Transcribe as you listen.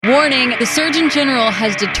Warning, the Surgeon General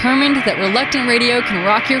has determined that Reluctant Radio can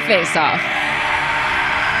rock your face off.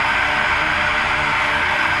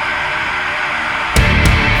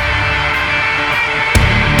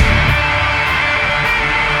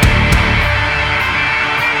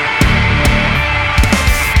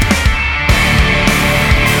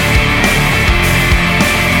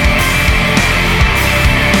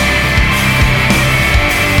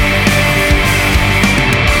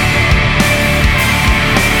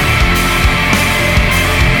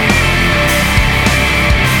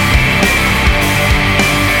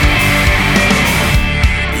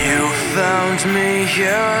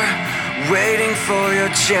 Waiting for your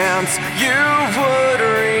chance, you would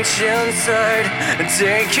reach inside and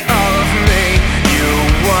take all of me. You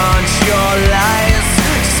want your lies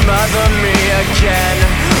to smother me again,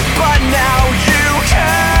 but now you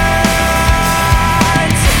can't.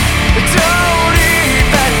 Don't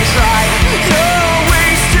even try, you're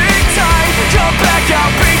wasting time. Come back,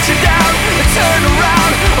 I'll beat you down. Turn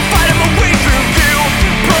around, I'll fight my way through you.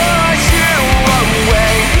 Push you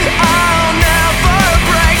away, I'll never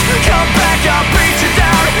break. Come back, I'll beat you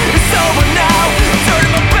down. It's over now, I'm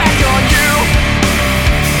turning my back on you.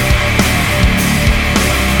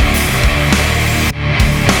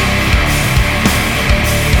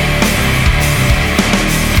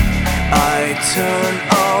 I turn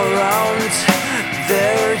around,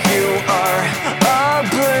 there you are. A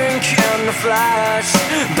blink and a flash,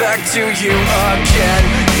 back to you again.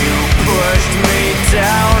 You pushed me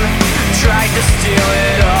down, tried to steal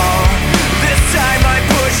it all. This time I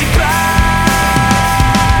push it back.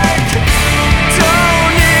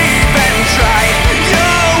 Don't even try,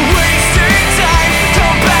 you're wasting time.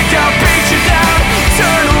 Come back, I'll beat you down.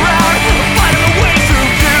 Turn around, I'll fight my way through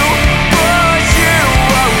you. Push you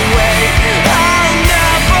away, I'll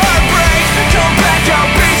never break. Come back, I'll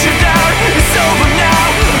beat you down. It's over now,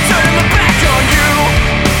 I'm turning my back on you.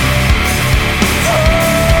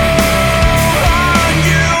 On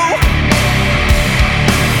you.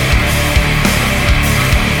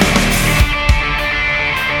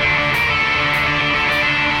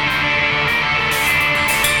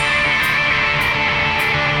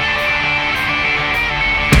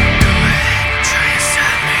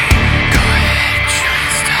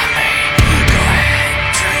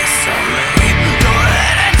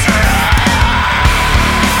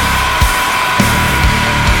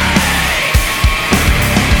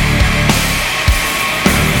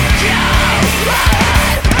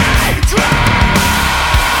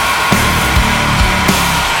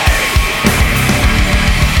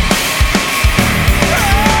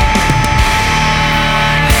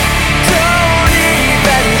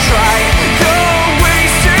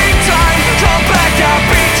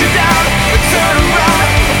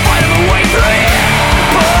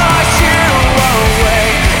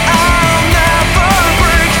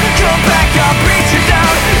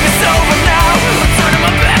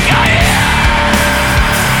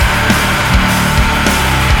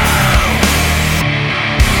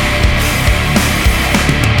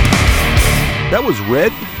 That was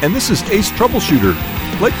Red, and this is Ace Troubleshooter,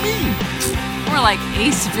 like me. More like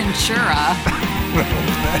Ace Ventura.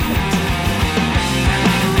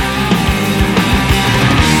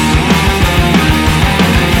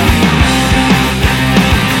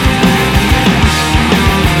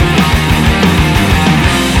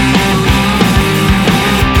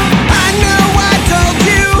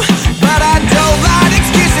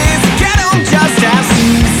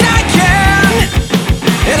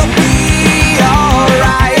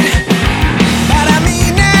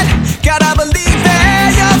 Gotta believe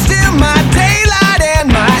that you're still my daylight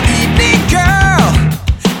and my evening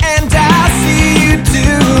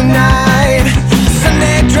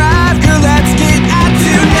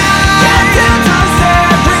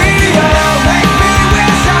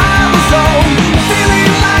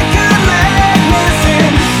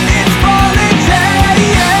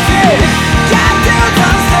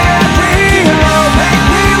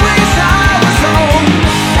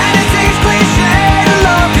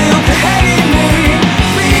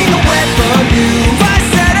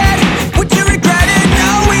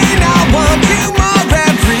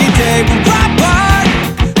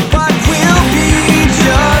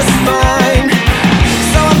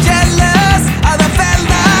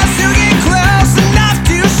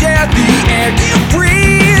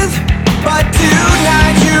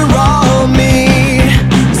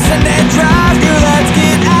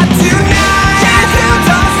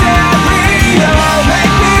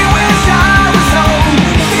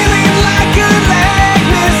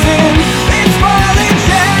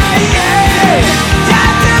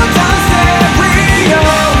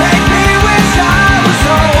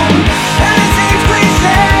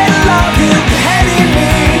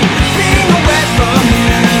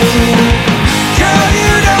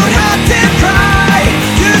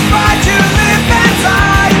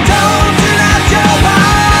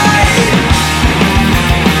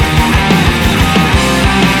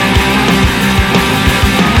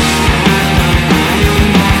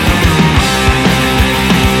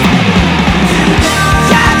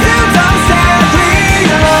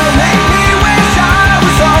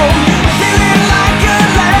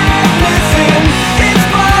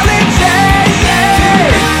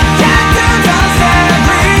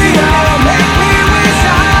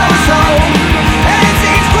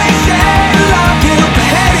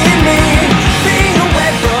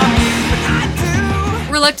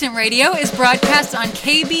Reluctant Radio is broadcast on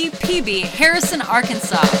KBPB, Harrison,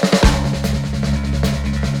 Arkansas.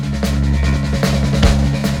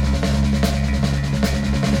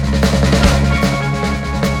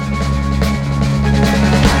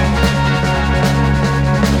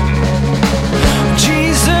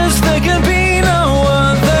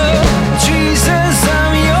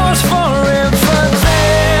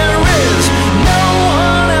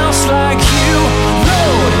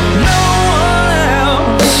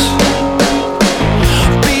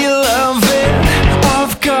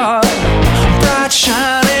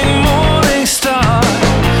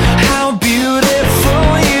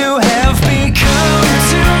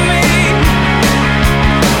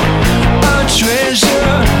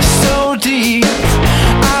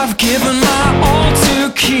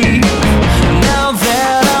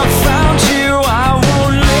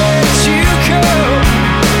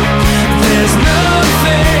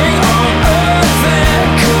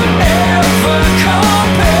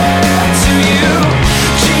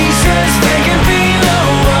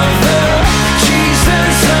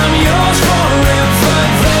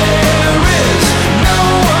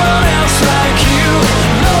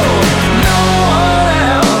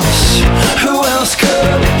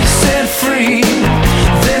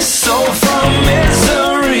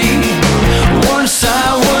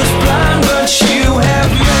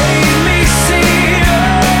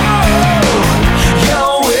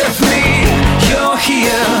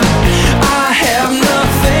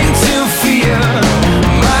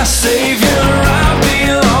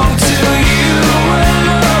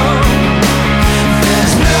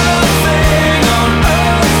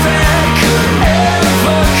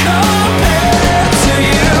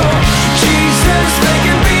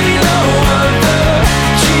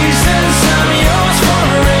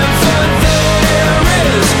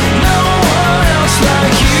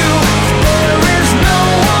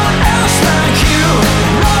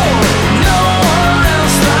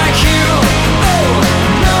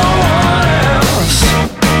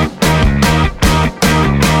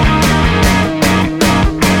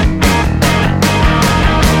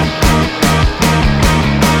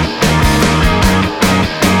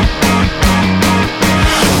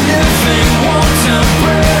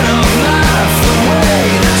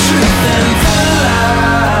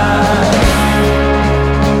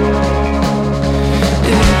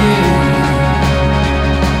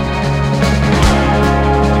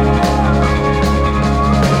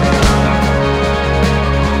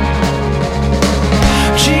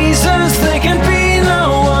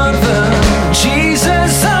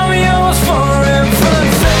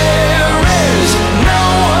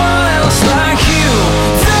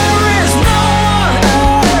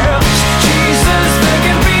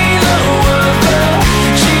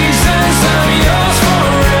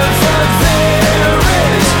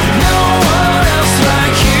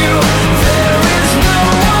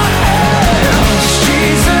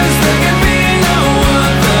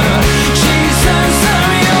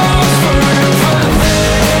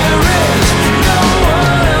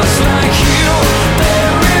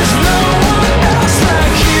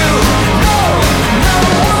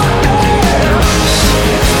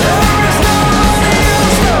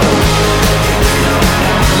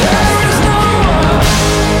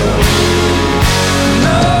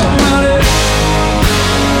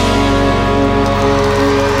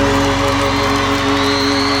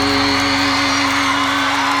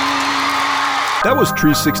 That was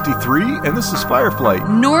Tree 63, and this is Fireflight.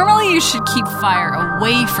 Normally you should keep fire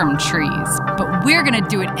away from trees, but we're gonna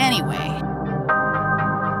do it anyway.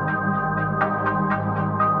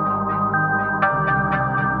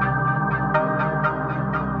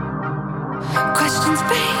 Questions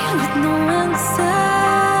vain with no answer.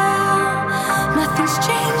 Nothing's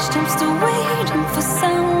changed, I'm still waiting for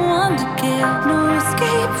someone to give. No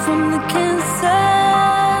escape from the cancer.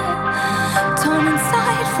 Torn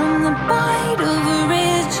inside from the bite of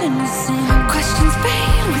original sin. Questions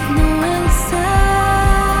vain with no answer.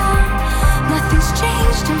 Nothing's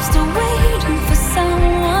changed, I'm still waiting for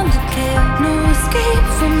someone to give. No escape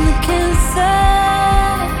from the cancer.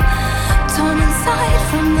 Torn inside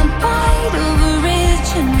from the bite of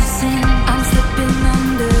original sin. I'm slipping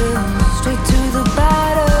under, straight to the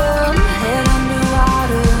bottom, head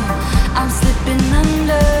underwater. I'm slipping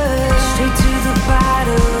under, straight to the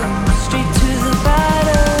bottom, straight to the bottom.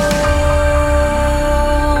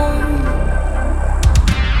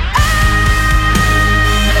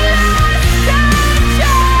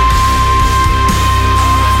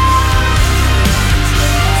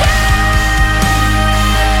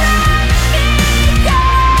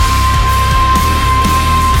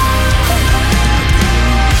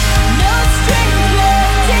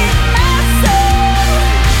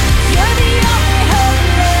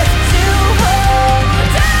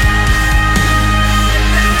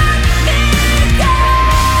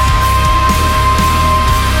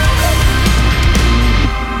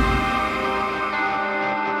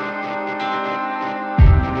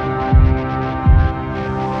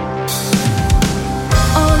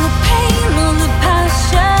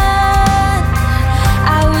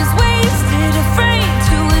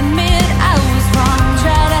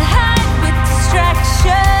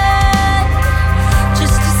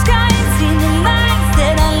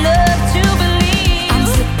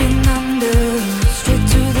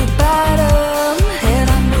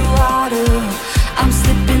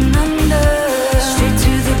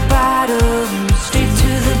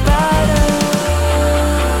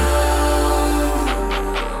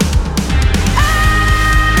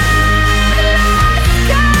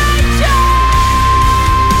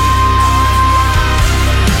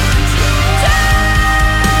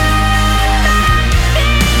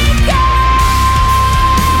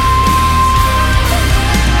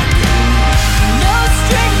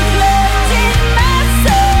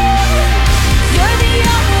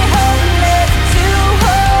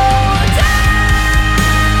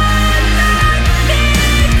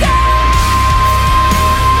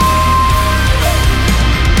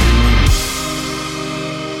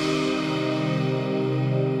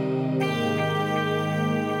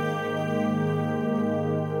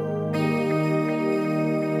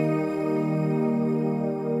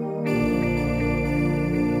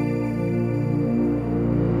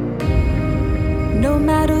 No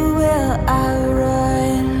matter where I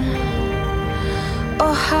run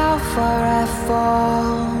or how far I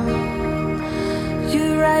fall,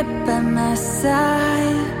 you're right by my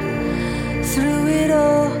side through it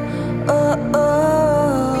all. Oh,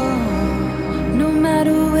 oh. No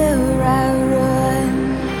matter where I run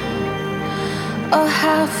or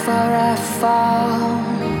how far I fall,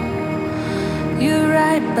 you're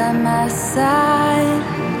right by my side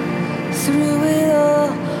through it all.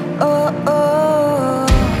 Oh, oh.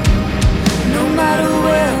 No matter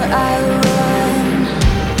where I run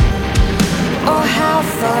or how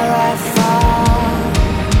far I fall,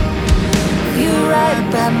 you're right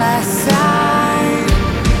by my side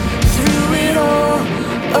through it all.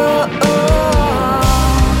 Oh, oh.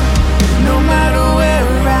 No matter where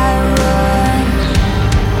I run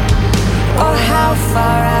or how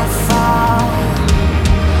far I fall,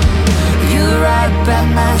 you're right by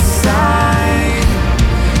my side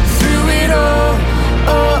through it all.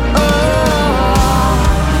 Oh, oh.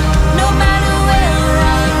 No matter where I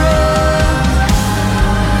run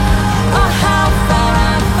or how far I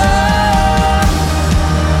fall,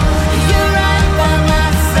 you're right by my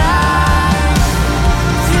side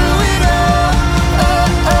through it all.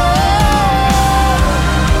 Oh, oh.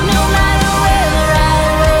 No matter where I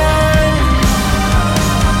run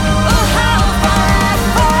or how far I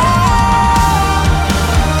fall,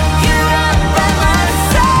 you're right by my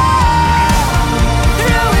side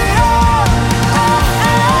through it all.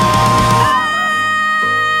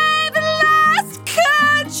 I've lost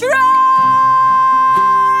control.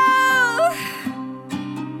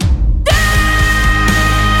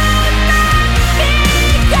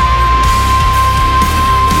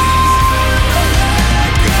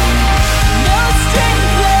 No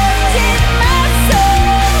strength left in my soul.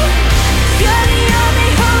 You're the only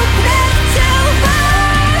hope left to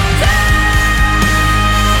hold. Don't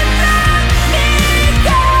let me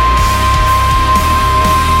go.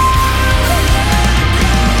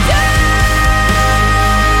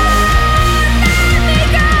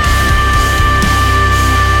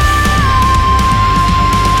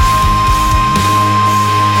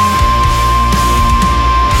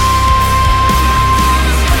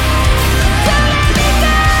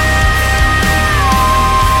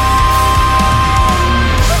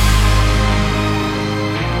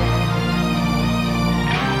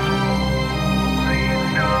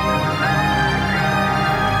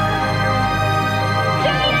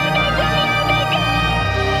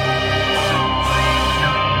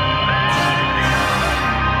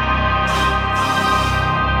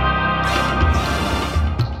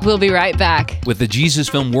 We'll be right back. With the Jesus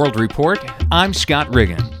Film World Report, I'm Scott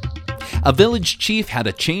Riggin. A village chief had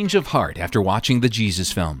a change of heart after watching the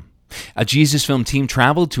Jesus film. A Jesus Film team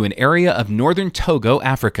traveled to an area of northern Togo,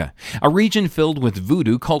 Africa, a region filled with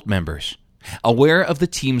voodoo cult members. Aware of the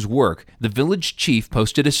team's work, the village chief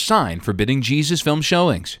posted a sign forbidding Jesus Film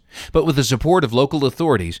showings. But with the support of local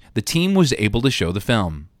authorities, the team was able to show the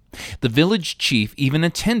film. The village chief even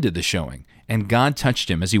attended the showing, and God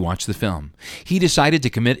touched him as he watched the film. He decided to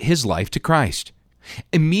commit his life to Christ.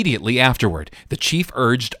 Immediately afterward, the chief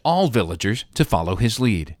urged all villagers to follow his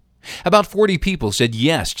lead. About 40 people said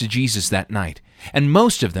yes to Jesus that night, and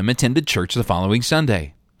most of them attended church the following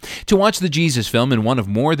Sunday. To watch the Jesus Film in one of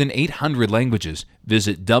more than 800 languages,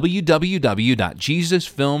 visit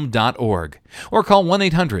www.jesusfilm.org or call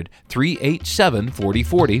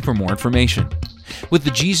 1-800-387-4040 for more information. With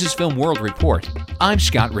the Jesus Film World Report, I'm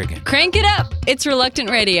Scott Riggin. Crank it up. It's Reluctant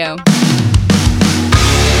Radio.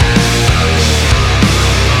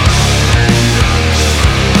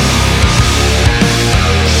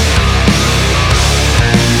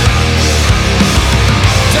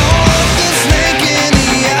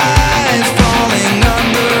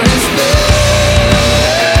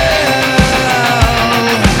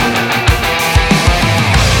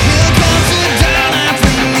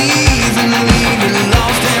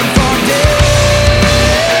 Lost and for dead.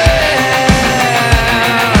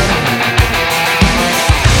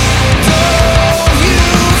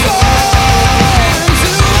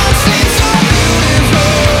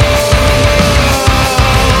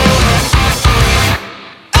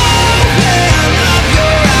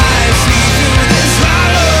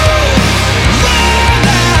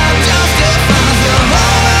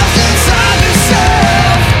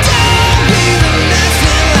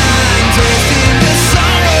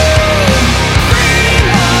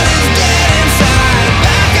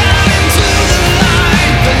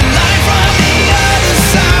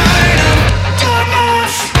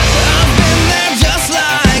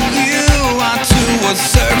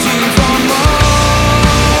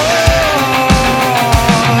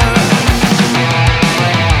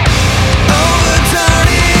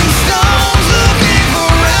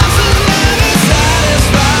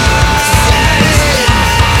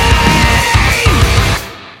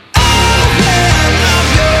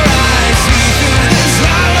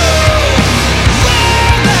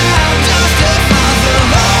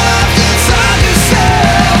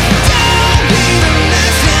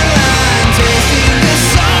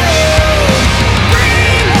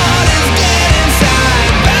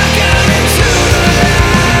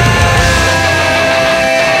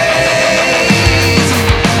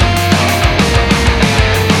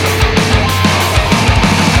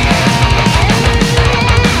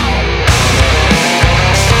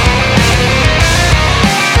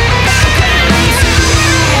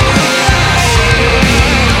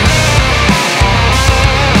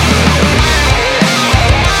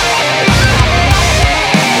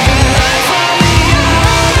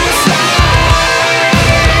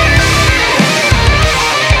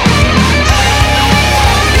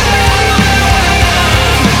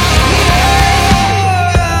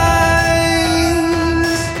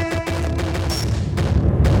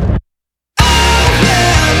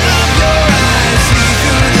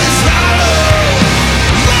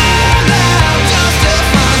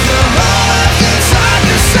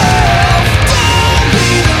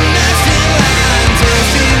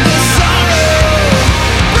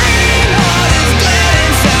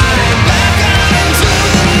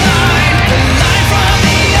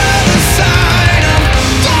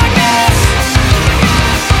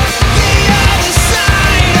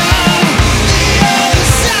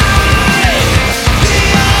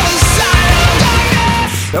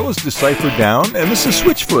 Decipher Down, and this is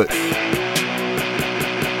Switchfoot.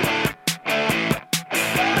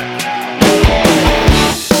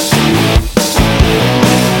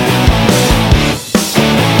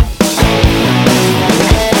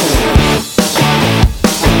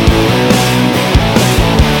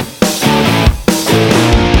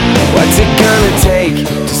 What's it gonna take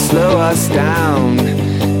to slow us down?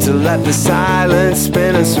 To let the silence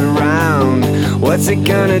spin us around? What's it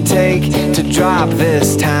gonna take to drop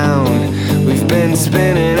this town? We've been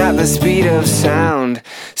spinning at the speed of sound,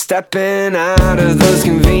 stepping out of those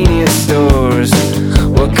convenience stores.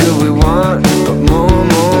 What could we want but more,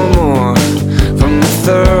 more, more? From the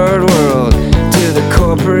third world to the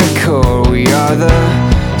corporate core, we are the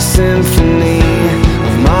symphony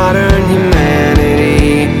of modern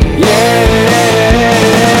humanity. Yeah.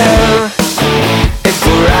 If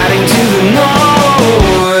we're adding to the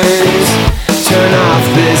noise, turn off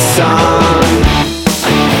this song.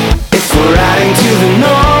 If we're adding to the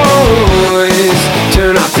noise,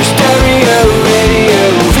 turn off your stereo, radio,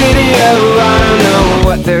 video. I don't know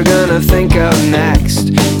what they're gonna think of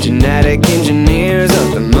next. Genetic engineers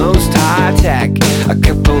of the most high tech, a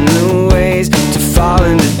couple new ways to fall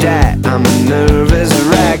into debt. I'm a nervous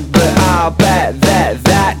wreck, but I'll bet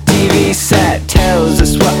that TV set tells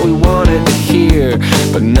us what we wanted to hear.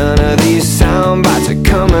 But none of these sound bites are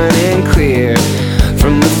coming in clear.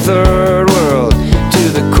 From the third world to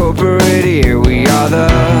the corporate ear, we are the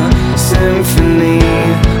symphony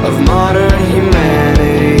of modern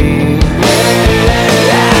humanity.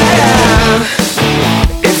 Yeah.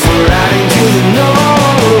 If we're adding to the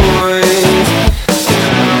noise,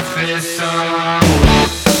 turn off this song.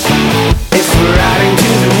 If we're adding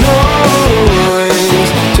to the noise,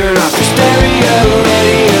 turn off your stereo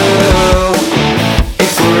radio.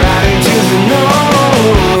 If we're adding to the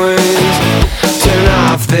noise, turn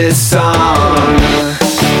off this song.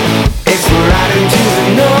 If we're adding to the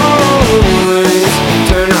noise,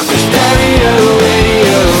 turn off your stereo radio.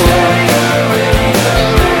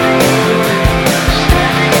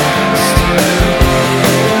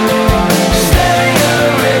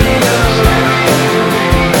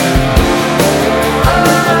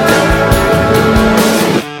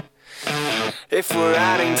 If we're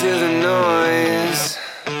adding to the noise,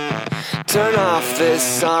 turn off this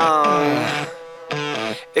song.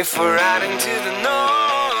 If we're adding to the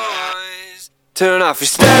noise, turn off your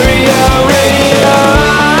stereo radio.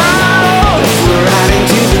 If we're adding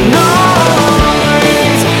to the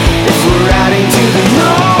noise, if we're adding to the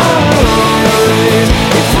noise,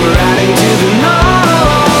 if we're adding to the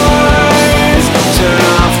noise, turn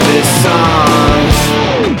off this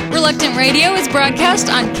song. Reluctant Radio is broadcast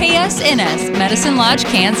on KSNS, Medicine Lodge,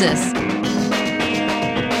 Kansas.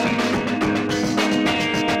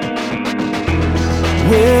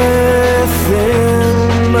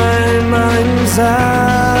 Within my mind's eye,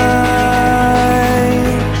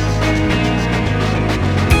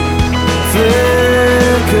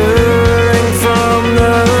 flickering from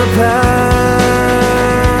the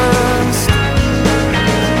past,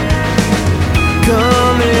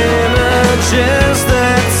 come images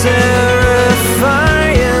that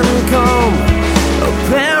terrify and calm, a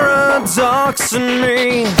paradox in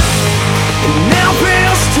me. Now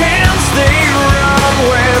past hands they run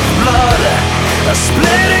with blood, a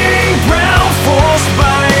splitting brow forced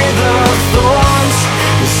by the thorns.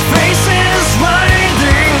 His face is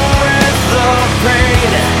writhing with the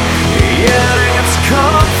pain, yet it's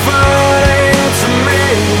comforting to me.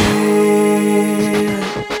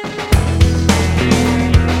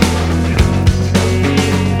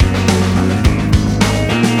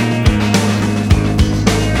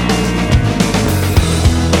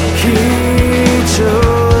 He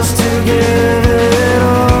chose to give it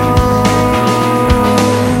all.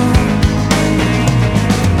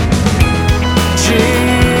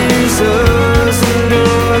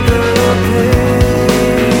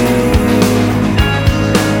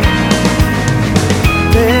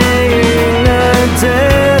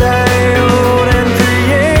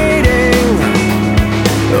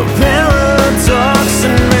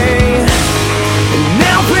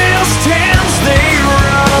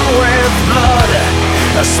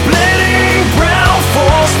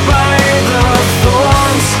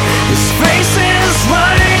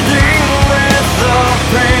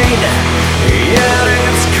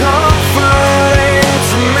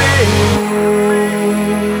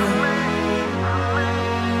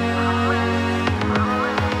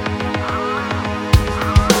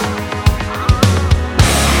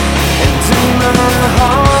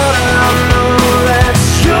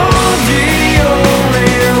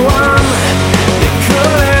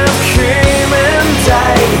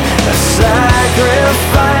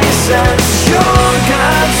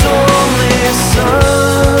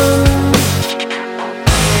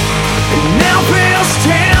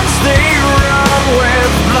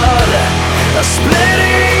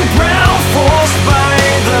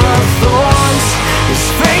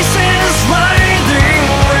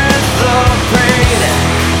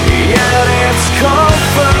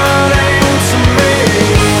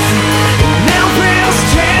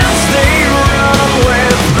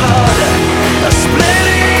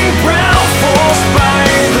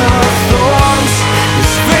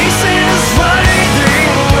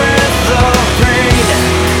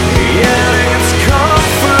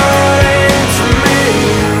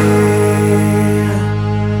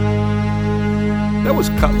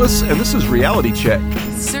 This is Reality Check.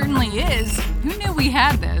 Certainly is. Who knew we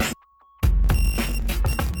had this?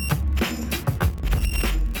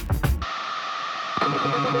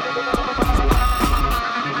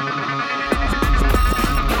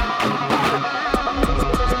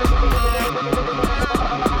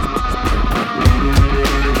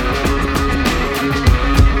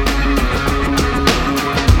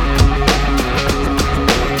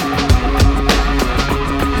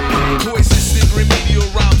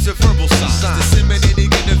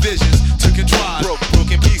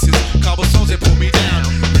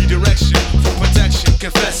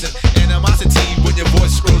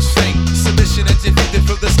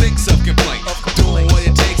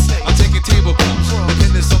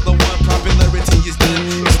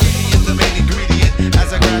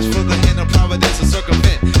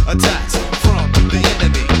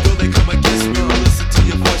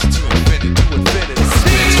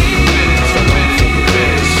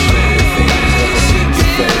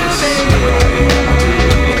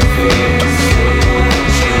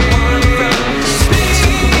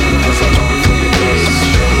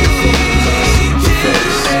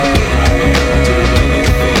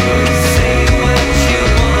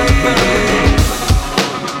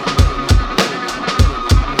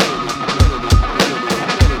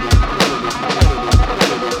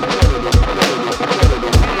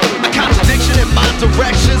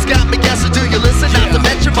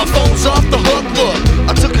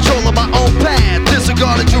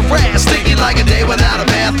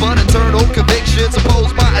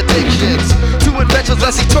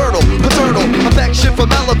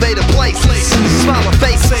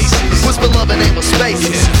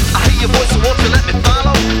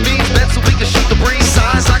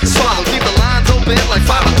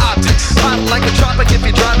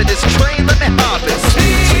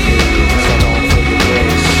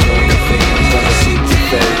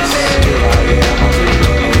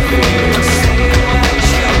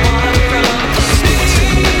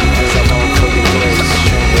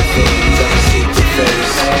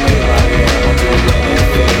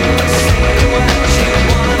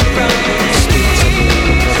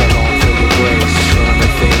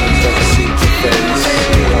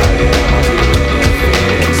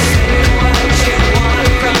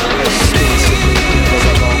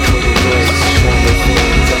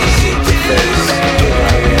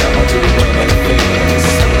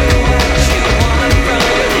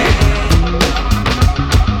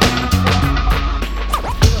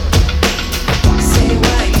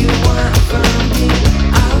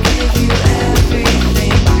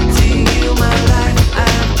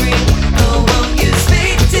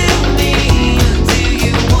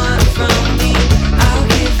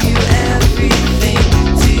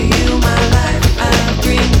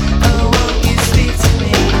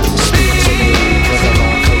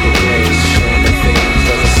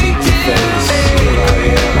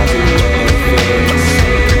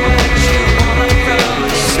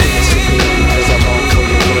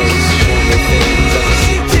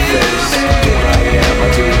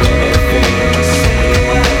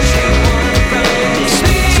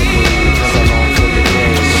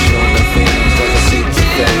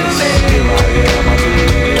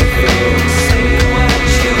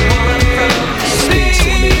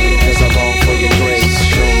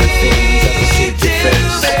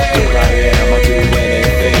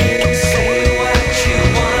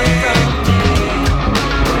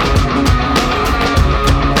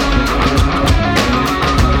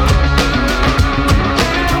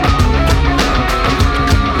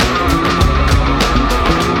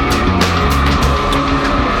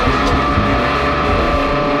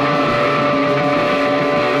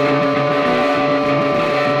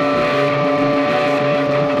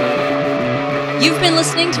 You've been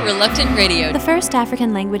listening to Reluctant Radio. The first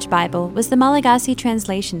African language Bible was the Malagasy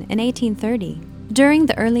translation in 1830. During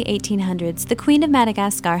the early 1800s, the Queen of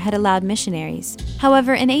Madagascar had allowed missionaries.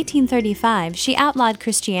 However, in 1835, she outlawed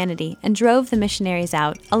Christianity and drove the missionaries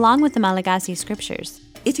out, along with the Malagasy scriptures.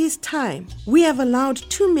 It is time. We have allowed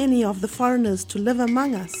too many of the foreigners to live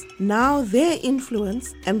among us. Now their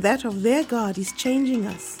influence and that of their God is changing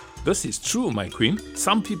us. This is true, my queen.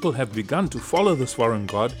 Some people have begun to follow this foreign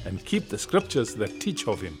god and keep the scriptures that teach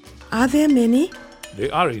of him. Are there many?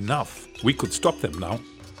 They are enough. We could stop them now.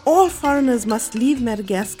 All foreigners must leave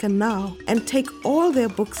Madagascar now and take all their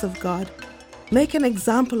books of God. Make an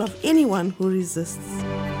example of anyone who resists.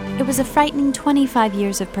 It was a frightening 25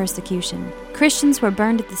 years of persecution. Christians were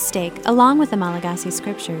burned at the stake, along with the Malagasy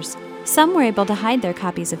scriptures. Some were able to hide their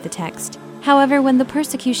copies of the text. However, when the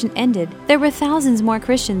persecution ended, there were thousands more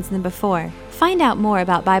Christians than before. Find out more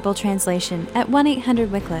about Bible translation at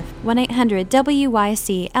 1-800-Wycliffe,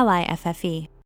 1-800-WYCLIFFE.